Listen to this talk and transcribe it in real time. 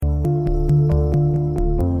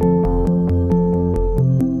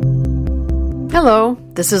Hello,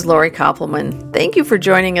 this is Lori Koppelman. Thank you for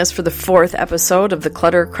joining us for the 4th episode of the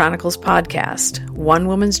Clutter Chronicles podcast, One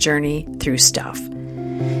Woman's Journey Through Stuff.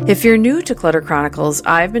 If you're new to Clutter Chronicles,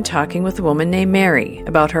 I've been talking with a woman named Mary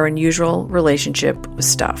about her unusual relationship with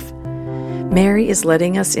stuff. Mary is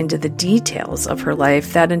letting us into the details of her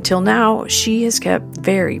life that until now she has kept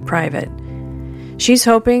very private. She's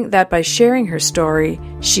hoping that by sharing her story,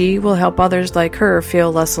 she will help others like her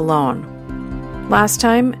feel less alone. Last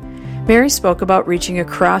time, Mary spoke about reaching a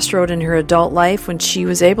crossroad in her adult life when she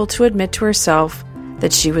was able to admit to herself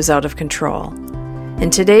that she was out of control. In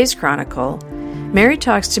today's chronicle, Mary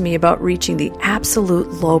talks to me about reaching the absolute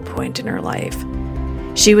low point in her life.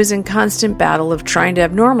 She was in constant battle of trying to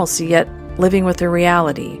have normalcy, yet living with her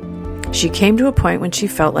reality. She came to a point when she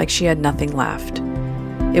felt like she had nothing left.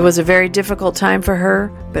 It was a very difficult time for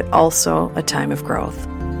her, but also a time of growth.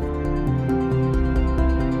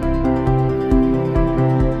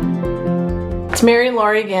 It's Mary and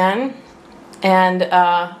Lori again, and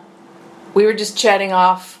we were just chatting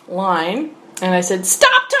offline, and I said, "Stop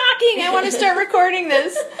talking! I want to start recording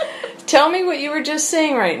this." Tell me what you were just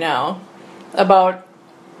saying right now about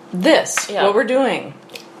this, what we're doing.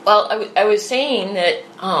 Well, I was saying that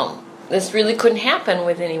this really couldn't happen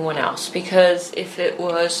with anyone else, because if it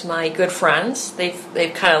was my good friends,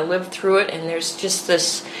 they've kind of lived through it, and there's just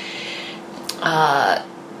this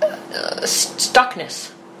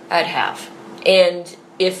stuckness I'd have. And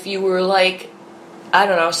if you were like, I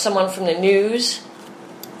don't know, someone from the news,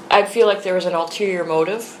 I'd feel like there was an ulterior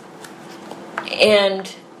motive.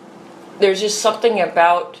 And there's just something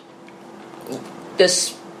about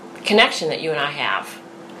this connection that you and I have,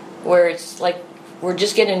 where it's like we're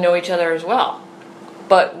just getting to know each other as well.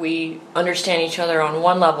 But we understand each other on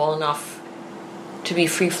one level enough to be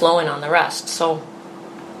free-flowing on the rest. So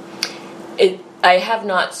I have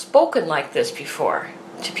not spoken like this before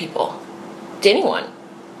to people. To anyone.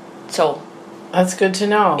 So that's good to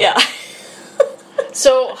know. Yeah.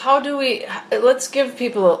 So how do we, let's give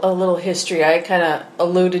people a little history. I kind of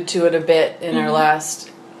alluded to it a bit in our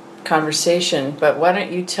last conversation, but why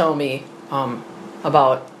don't you tell me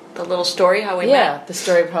about the little story, how we met? Yeah, the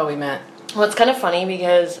story of how we met. Well, it's kind of funny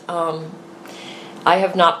because I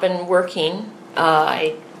have not been working.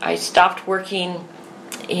 I stopped working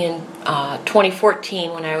in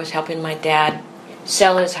 2014 when I was helping my dad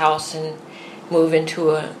sell his house and move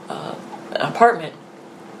into an apartment.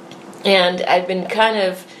 And I'd been kind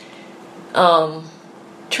of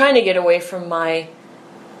trying to get away from my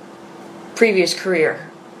previous career.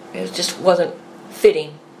 It just wasn't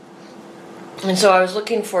fitting. And so I was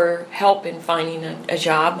looking for help in finding a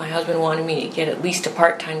job. My husband wanted me to get at least a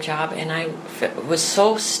part-time job, and I was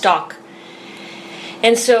so stuck.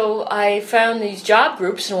 And so I found these job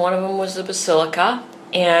groups, and one of them was the Basilica.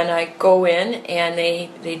 And I go in, and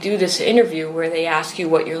they do this interview where they ask you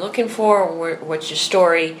what you're looking for, or what's your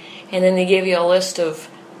story, and then they give you a list of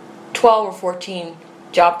 12 or 14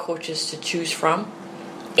 job coaches to choose from.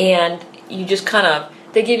 And you just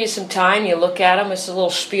they give you some time, you look at them, it's a little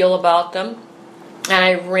spiel about them, and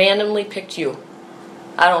I randomly picked you.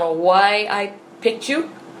 I don't know why I picked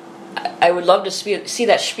you. I would love to see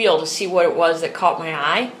that spiel to see what it was that caught my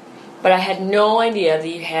eye. But I had no idea that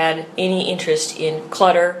you had any interest in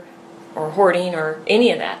clutter or hoarding or any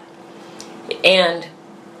of that. And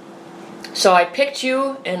so I picked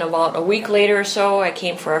you, and about a week later or so, I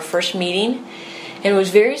came for our first meeting. And it was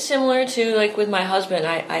very similar to, like, with my husband.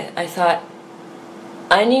 I thought,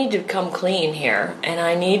 I need to come clean here, and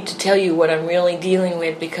I need to tell you what I'm really dealing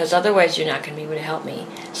with, because otherwise you're not going to be able to help me.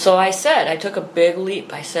 So I took a big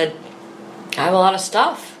leap. I said, I have a lot of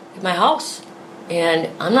stuff in my house. And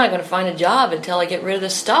I'm not going to find a job until I get rid of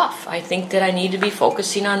this stuff. I think that I need to be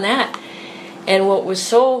focusing on that. And what was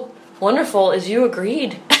so wonderful is you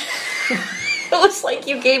agreed. It was like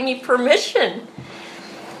you gave me permission.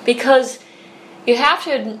 Because you have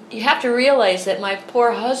to realize that my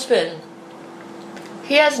poor husband,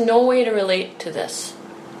 he has no way to relate to this.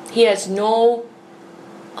 He has no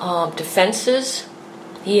defenses.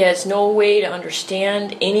 He has no way to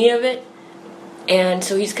understand any of it. And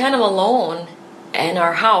so he's kind of alone in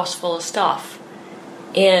our house full of stuff.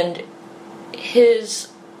 And his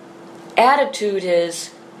attitude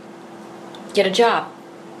is, get a job.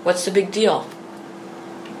 What's the big deal?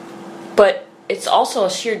 But it's also a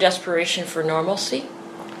sheer desperation for normalcy.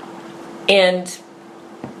 And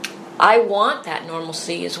I want that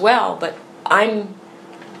normalcy as well, but I'm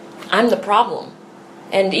the problem.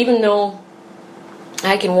 And even though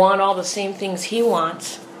I can want all the same things he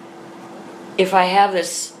wants, if I have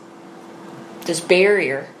this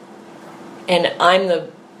barrier, and I'm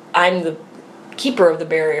the keeper of the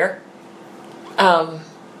barrier,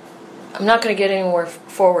 I'm not going to get anywhere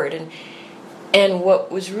forward. And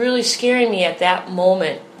what was really scaring me at that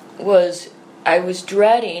moment was I was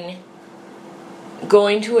dreading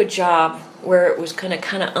going to a job where it was going to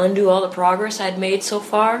kind of undo all the progress I'd made so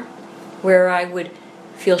far, where I would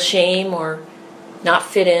feel shame or not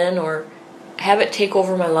fit in or have it take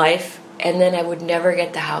over my life, and then I would never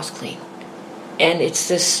get the house clean. And it's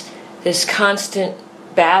this constant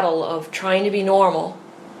battle of trying to be normal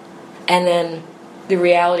and then the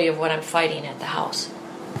reality of what I'm fighting at the house.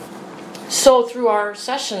 So through our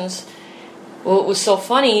sessions, what was so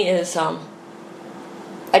funny is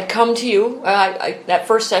I'd come to you, that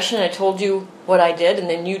first session I told you what I did, and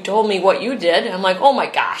then you told me what you did. I'm like, oh my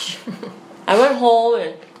gosh. I went home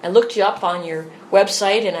and I looked you up on your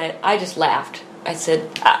website, and I just laughed. I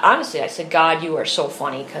said, honestly, God, you are so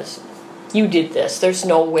funny because you did this. There's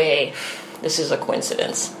no way this is a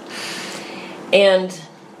coincidence. And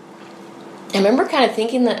I remember kind of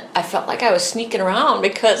thinking that I felt like I was sneaking around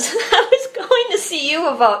because I was going to see you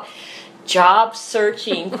about job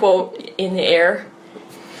searching, quote, in the air.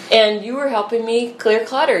 And you were helping me clear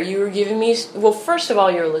clutter. You were giving me, well, first of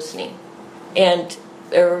all, you were listening. And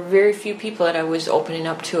there were very few people that I was opening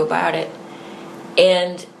up to about it.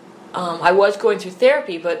 And I was going through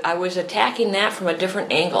therapy, but I was attacking that from a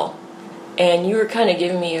different angle. And you were kind of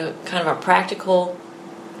giving me a kind of a practical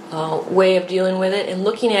way of dealing with it and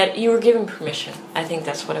looking at it. You were giving permission. I think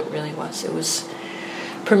that's what it really was. It was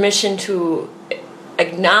permission to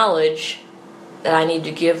acknowledge that I need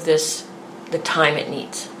to give this the time it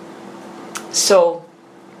needs. So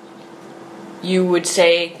you would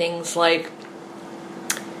say things like,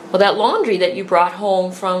 well, that laundry that you brought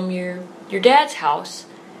home from your dad's house,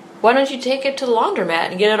 why don't you take it to the laundromat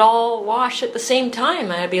and get it all washed at the same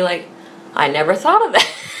time? And I'd be like, I never thought of that.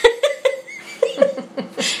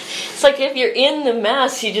 It's like if you're in the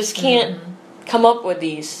mess, you just can't come up with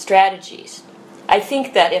these strategies. I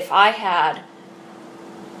think that if I had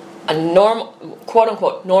a normal,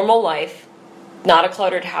 quote-unquote, normal life, not a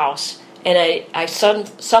cluttered house, and I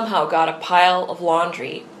somehow got a pile of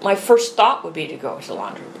laundry, my first thought would be to go to the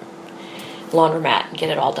laundromat and get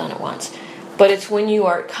it all done at once. But it's when you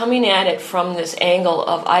are coming at it from this angle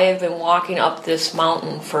of, I have been walking up this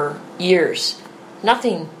mountain for years.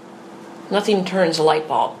 Nothing turns a light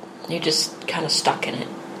bulb. You're just kind of stuck in it.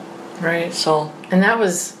 Right. So, and that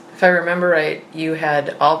was, if I remember right, you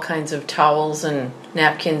had all kinds of towels and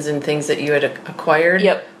napkins and things that you had acquired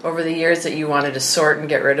over the years that you wanted to sort and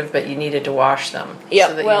get rid of, but you needed to wash them. Yep.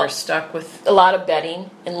 So that you were stuck with a lot of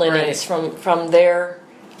bedding and linens from their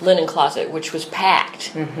linen closet, which was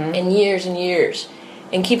packed in years and years.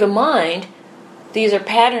 And keep in mind, these are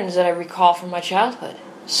patterns that I recall from my childhood.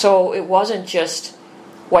 So it wasn't just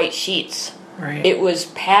white sheets. Right. It was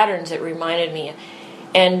patterns that reminded me.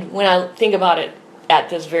 And when I think about it at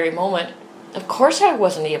this very moment, of course I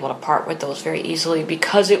wasn't able to part with those very easily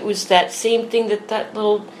because it was that same thing that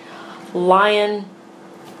little lion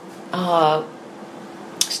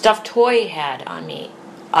stuffed toy had on me.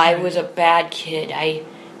 I was a bad kid. I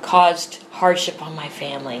caused hardship on my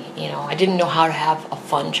family. I didn't know how to have a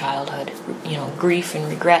fun childhood. Grief and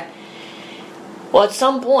regret. Well, at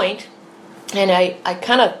some point, and I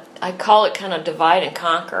call it kind of divide and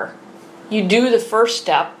conquer. You do the first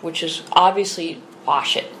step, which is obviously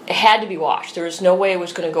wash it. It had to be washed. There was no way it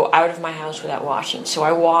was going to go out of my house without washing. So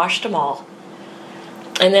I washed them all.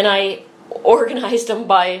 And then I organized them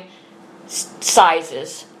by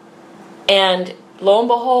sizes. And lo and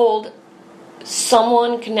behold,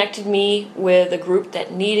 someone connected me with a group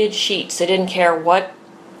that needed sheets. They didn't care what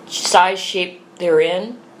size, shape they're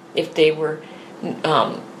in, if they were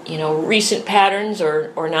recent patterns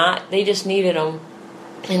or not. They just needed them.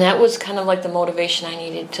 And that was kind of like the motivation I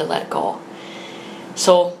needed to let go.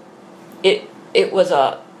 So it was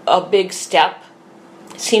a big step.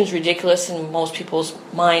 It seems ridiculous in most people's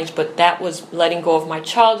minds, but that was letting go of my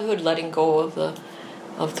childhood, letting go of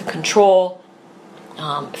the control,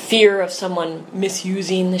 fear of someone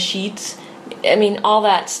misusing the sheets. I mean, all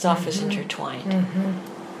that stuff is intertwined.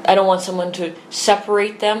 I don't want someone to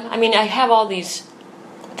separate them. I mean, I have all these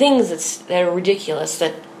things that are ridiculous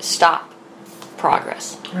that stop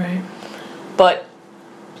progress. Right. But,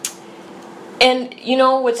 and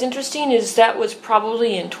what's interesting is that was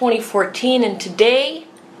probably in 2014, and today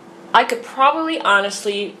I could probably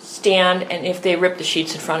honestly stand, and if they ripped the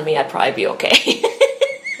sheets in front of me, I'd probably be okay.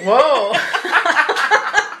 Whoa.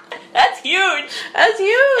 That's huge. That's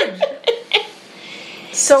huge.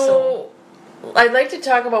 So, I'd like to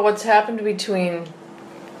talk about what's happened between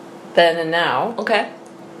then and now. Okay.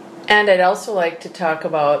 And I'd also like to talk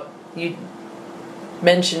about, you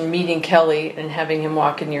mentioned meeting Kelly and having him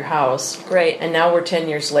walk in your house. Right. And now we're 10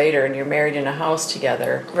 years later and you're married in a house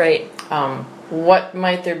together. Right. What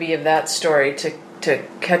might there be of that story to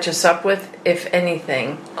catch us up with, if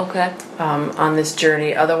anything, Okay. on this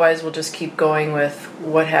journey? Otherwise, we'll just keep going with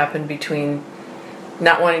what happened between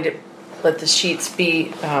not wanting to let the sheets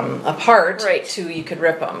be apart Right. to you could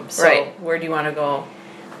rip them. So Right. where do you want to go?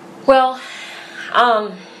 Well,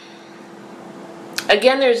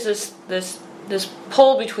 again, there's this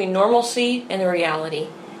pull between normalcy and the reality.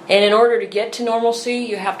 And in order to get to normalcy,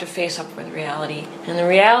 you have to face up with reality. And the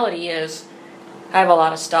reality is, I have a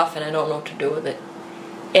lot of stuff and I don't know what to do with it.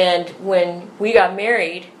 And when we got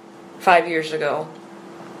married 5 years ago,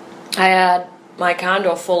 I had my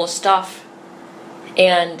condo full of stuff.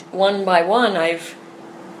 And one by one, I've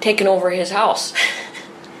taken over his house.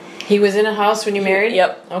 He was in a house when you married?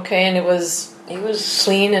 Yep. Okay, and it was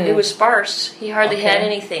clean and... It was sparse. He hardly had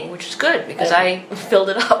anything, which is good because I filled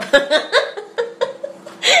it up.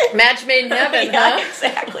 Match made in heaven, Yeah, huh?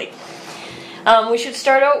 exactly. We should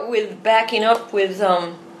start out with backing up with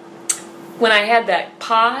when I had that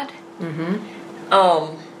pod. Mm-hmm.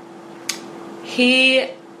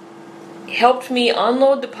 He helped me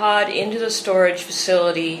unload the pod into the storage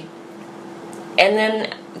facility, and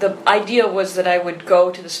then the idea was that I would go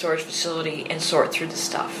to the storage facility and sort through the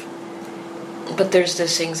stuff. But there's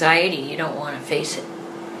this anxiety, you don't want to face it.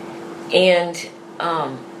 And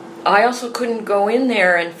I also couldn't go in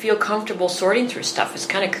there and feel comfortable sorting through stuff. It's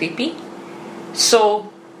kind of creepy. So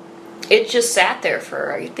it just sat there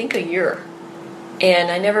for, I think, a year. And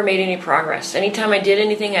I never made any progress. Anytime I did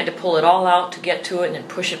anything, I had to pull it all out to get to it and then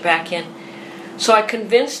push it back in. So I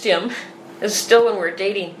convinced him, this is still when we were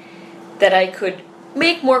dating, that I could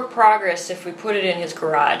make more progress if we put it in his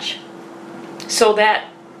garage. So that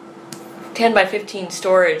 10 by 15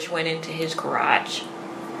 storage went into his garage.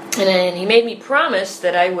 And then he made me promise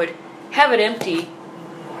that I would have it empty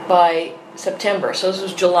by September. So this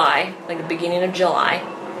was July, like the beginning of July.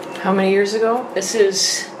 How many years ago? This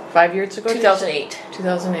is 5 years ago? 2008.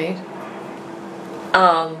 2008.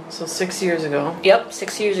 So 6 years ago. Yep,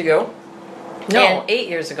 6 years ago. No, And 8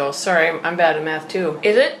 years ago. Sorry, I'm bad at math too.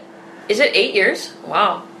 Is it? Is it 8 years?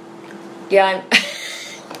 Wow. Yeah, I'm...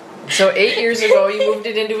 So 8 years ago, you moved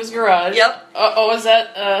it into his garage. Yep. Is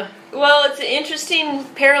that... Well, it's an interesting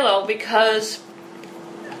parallel because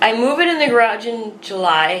I move it in the garage in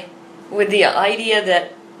July with the idea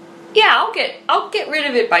that, yeah, I'll get rid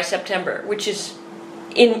of it by September, which is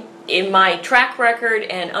in my track record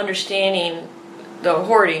and understanding the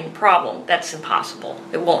hoarding problem. That's impossible.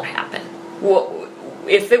 It won't happen. Well,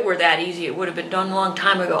 if it were that easy, it would have been done a long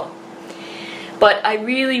time ago. But I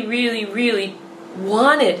really, really, really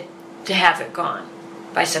wanted to have it gone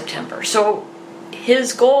by September. So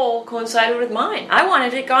his goal coincided with mine. I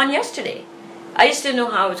wanted it gone yesterday. I just didn't know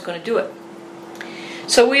how I was going to do it.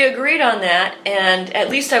 So we agreed on that, and at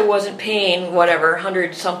least I wasn't paying whatever,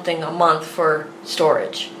 100 something a month for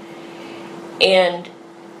storage. And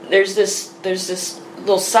there's this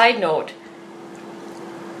little side note.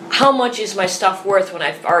 How much is my stuff worth when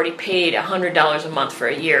I've already paid $100 a month for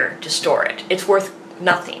a year to store it? It's worth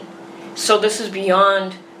nothing. So this is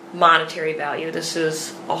beyond monetary value. This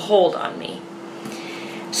is a hold on me.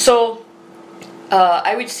 So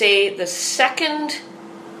I would say the second,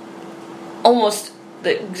 almost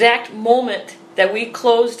the exact moment that we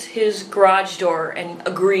closed his garage door and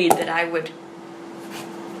agreed that I would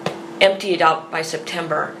empty it out by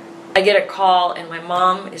September, I get a call and my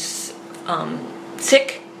mom is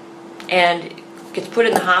sick and gets put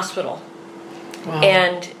in the hospital. Wow.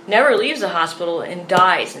 And never leaves the hospital and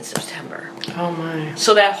dies in September. Oh my.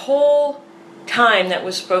 So that whole time that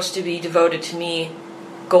was supposed to be devoted to me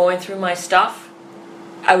going through my stuff,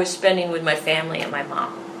 I was spending with my family and my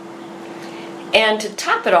mom. And to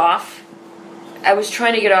top it off, I was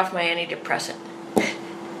trying to get off my antidepressant.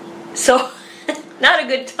 So, not a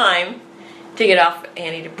good time to get off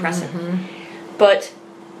antidepressant. Mm-hmm. But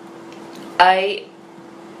I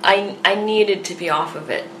needed to be off of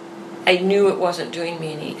it. I knew it wasn't doing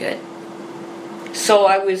me any good. So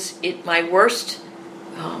I was at my worst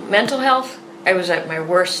mental health, I was at my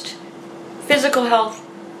worst physical health,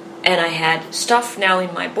 and I had stuff now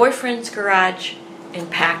in my boyfriend's garage and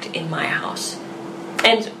packed in my house.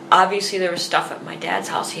 And obviously there was stuff at my dad's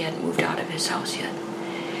house. He hadn't moved out of his house yet.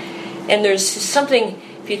 And there's something,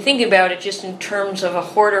 if you think about it just in terms of a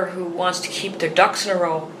hoarder who wants to keep their ducks in a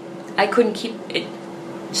row, I couldn't keep it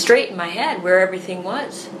straight in my head where everything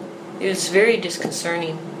was. It was very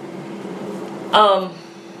disconcerting. Now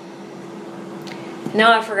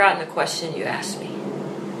I've forgotten the question you asked me.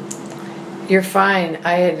 You're fine.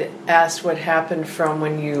 I had asked what happened from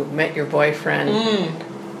when you met your boyfriend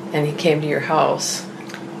and he came to your house.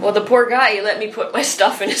 Well, the poor guy, he let me put my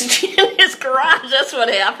stuff in his garage. That's what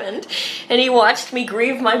happened. And he watched me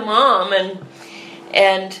grieve my mom.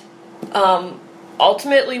 And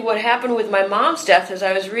ultimately what happened with my mom's death is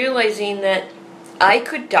I was realizing that I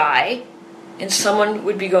could die and someone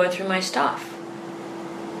would be going through my stuff.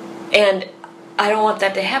 And I don't want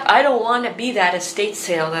that to happen. I don't want to be that estate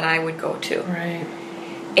sale that I would go to. Right.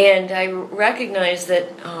 And I recognize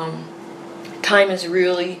that time is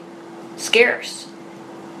really scarce.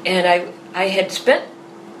 And I had spent,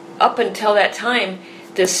 up until that time,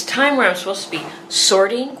 this time where I'm supposed to be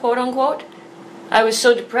sorting, quote unquote. I was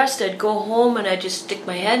so depressed I'd go home and I'd just stick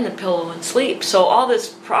my head in the pillow and sleep. So all this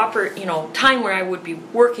proper, time where I would be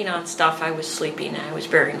working on stuff, I was sleeping and I was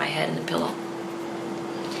burying my head in the pillow.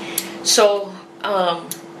 So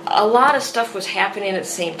a lot of stuff was happening at the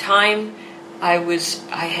same time. I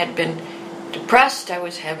had been depressed. I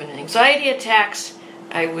was having anxiety attacks.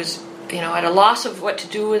 I was, at a loss of what to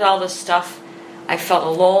do with all this stuff. I felt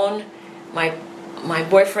alone. My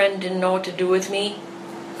boyfriend didn't know what to do with me.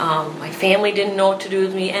 My family didn't know what to do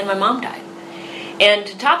with me, and my mom died. And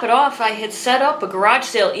to top it off, I had set up a garage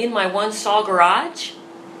sale in my one-stall garage,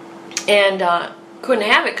 and couldn't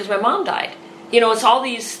have it because my mom died. It's all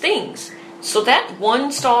these things. So that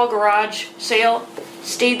one-stall garage sale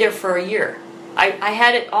stayed there for a year. I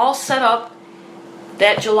had it all set up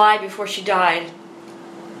that July before she died,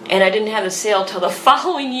 and I didn't have the sale till the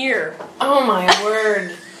following year. Oh my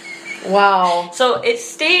word. Wow. So it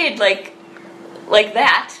stayed like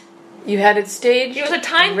that. You had it staged? It was a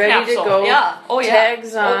time ready capsule. To go. Yeah. Oh, yeah.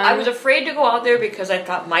 Tags on. I was afraid to go out there because I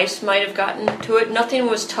thought mice might have gotten to it. Nothing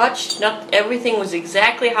was touched. Everything was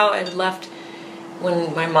exactly how I had left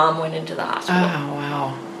when my mom went into the hospital. Oh,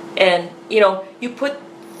 wow. And, you put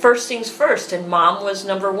first things first, and mom was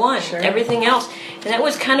number one. Sure. Everything else. And that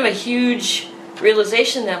was kind of a huge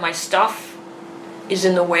realization that my stuff is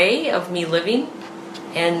in the way of me living,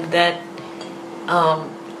 and that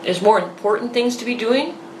there's more important things to be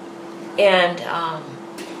doing. And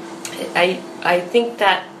I think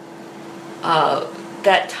that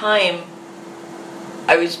that time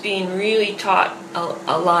I was being really taught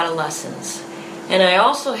a lot of lessons. And I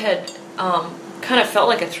also had kind of felt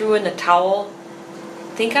like I threw in the towel.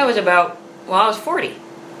 I think I was I was 40.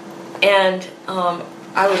 And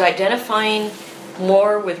I was identifying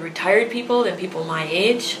more with retired people than people my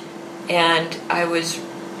age. And I was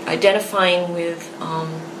identifying with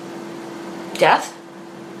death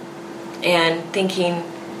and thinking,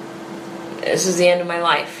 this is the end of my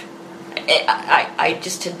life. I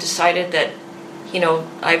just had decided that,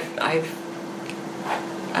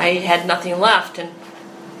 I had nothing left. And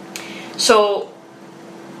so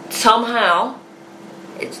somehow,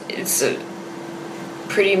 it's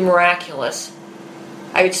pretty miraculous,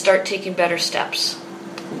 I would start taking better steps.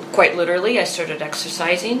 Quite literally, I started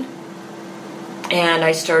exercising, and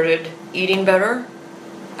I started eating better.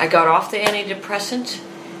 I got off the antidepressant,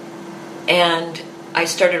 and I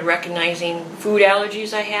started recognizing food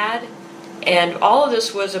allergies I had. And all of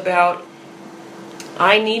this was about,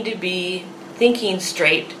 I need to be thinking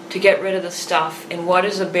straight to get rid of the stuff, and what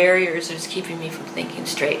is the barriers that's keeping me from thinking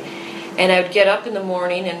straight. And I would get up in the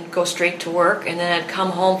morning and go straight to work, and then I'd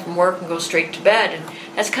come home from work and go straight to bed, and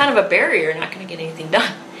that's kind of a barrier, not going to get anything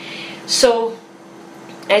done. So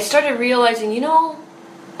I started realizing,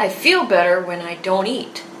 I feel better when I don't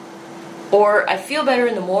eat. Or I feel better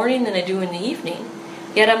in the morning than I do in the evening,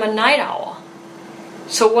 yet I'm a night owl.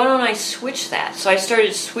 So why don't I switch that? So I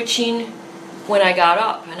started switching when I got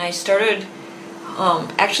up, and I started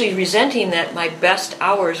actually resenting that my best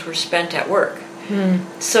hours were spent at work.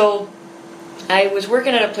 So I was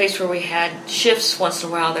working at a place where we had shifts once in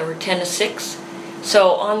a while that were 10 to 6.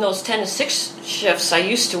 So on those 10 to 6 shifts, I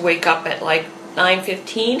used to wake up at like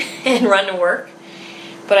 9:15 and run to work.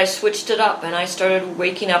 But I switched it up, and I started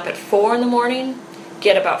waking up at 4 in the morning,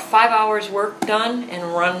 get about 5 hours work done,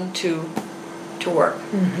 and run to work.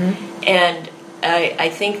 Mm-hmm. And I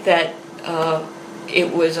think that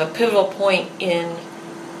it was a pivotal point in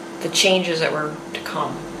the changes that were to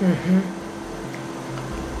come. Mm-hmm.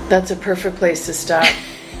 That's a perfect place to stop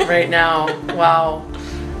right now. Wow.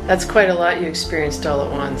 That's quite a lot you experienced all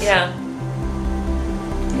at once. Yeah.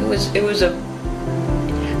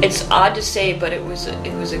 It's odd to say, but it was a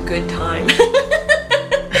good time.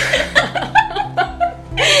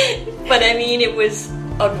 But I mean, it was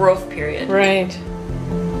a growth period. Right.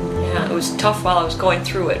 Yeah, it was tough while I was going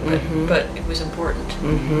through it, but it was important.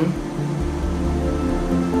 Mm-hmm.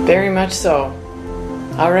 Very much so.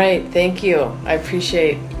 All right, thank you. I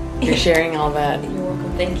appreciate you sharing all that. You're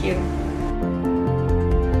welcome. Thank you.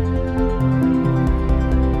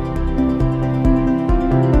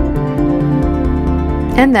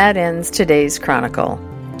 And that ends today's chronicle.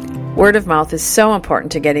 Word of mouth is so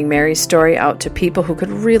important to getting Mary's story out to people who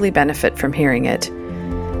could really benefit from hearing it.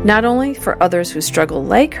 Not only for others who struggle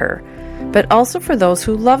like her, but also for those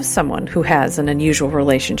who love someone who has an unusual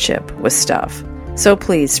relationship with stuff. So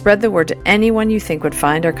please spread the word to anyone you think would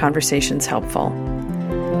find our conversations helpful.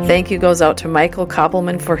 Thank you goes out to Michael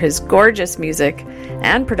Koppelman for his gorgeous music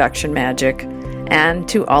and production magic, and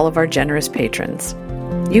to all of our generous patrons.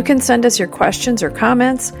 You can send us your questions or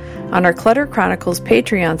comments on our Clutter Chronicles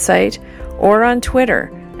Patreon site or on Twitter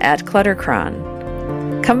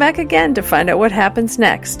 @ClutterChron. Come back again to find out what happens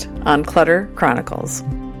next on Clutter Chronicles.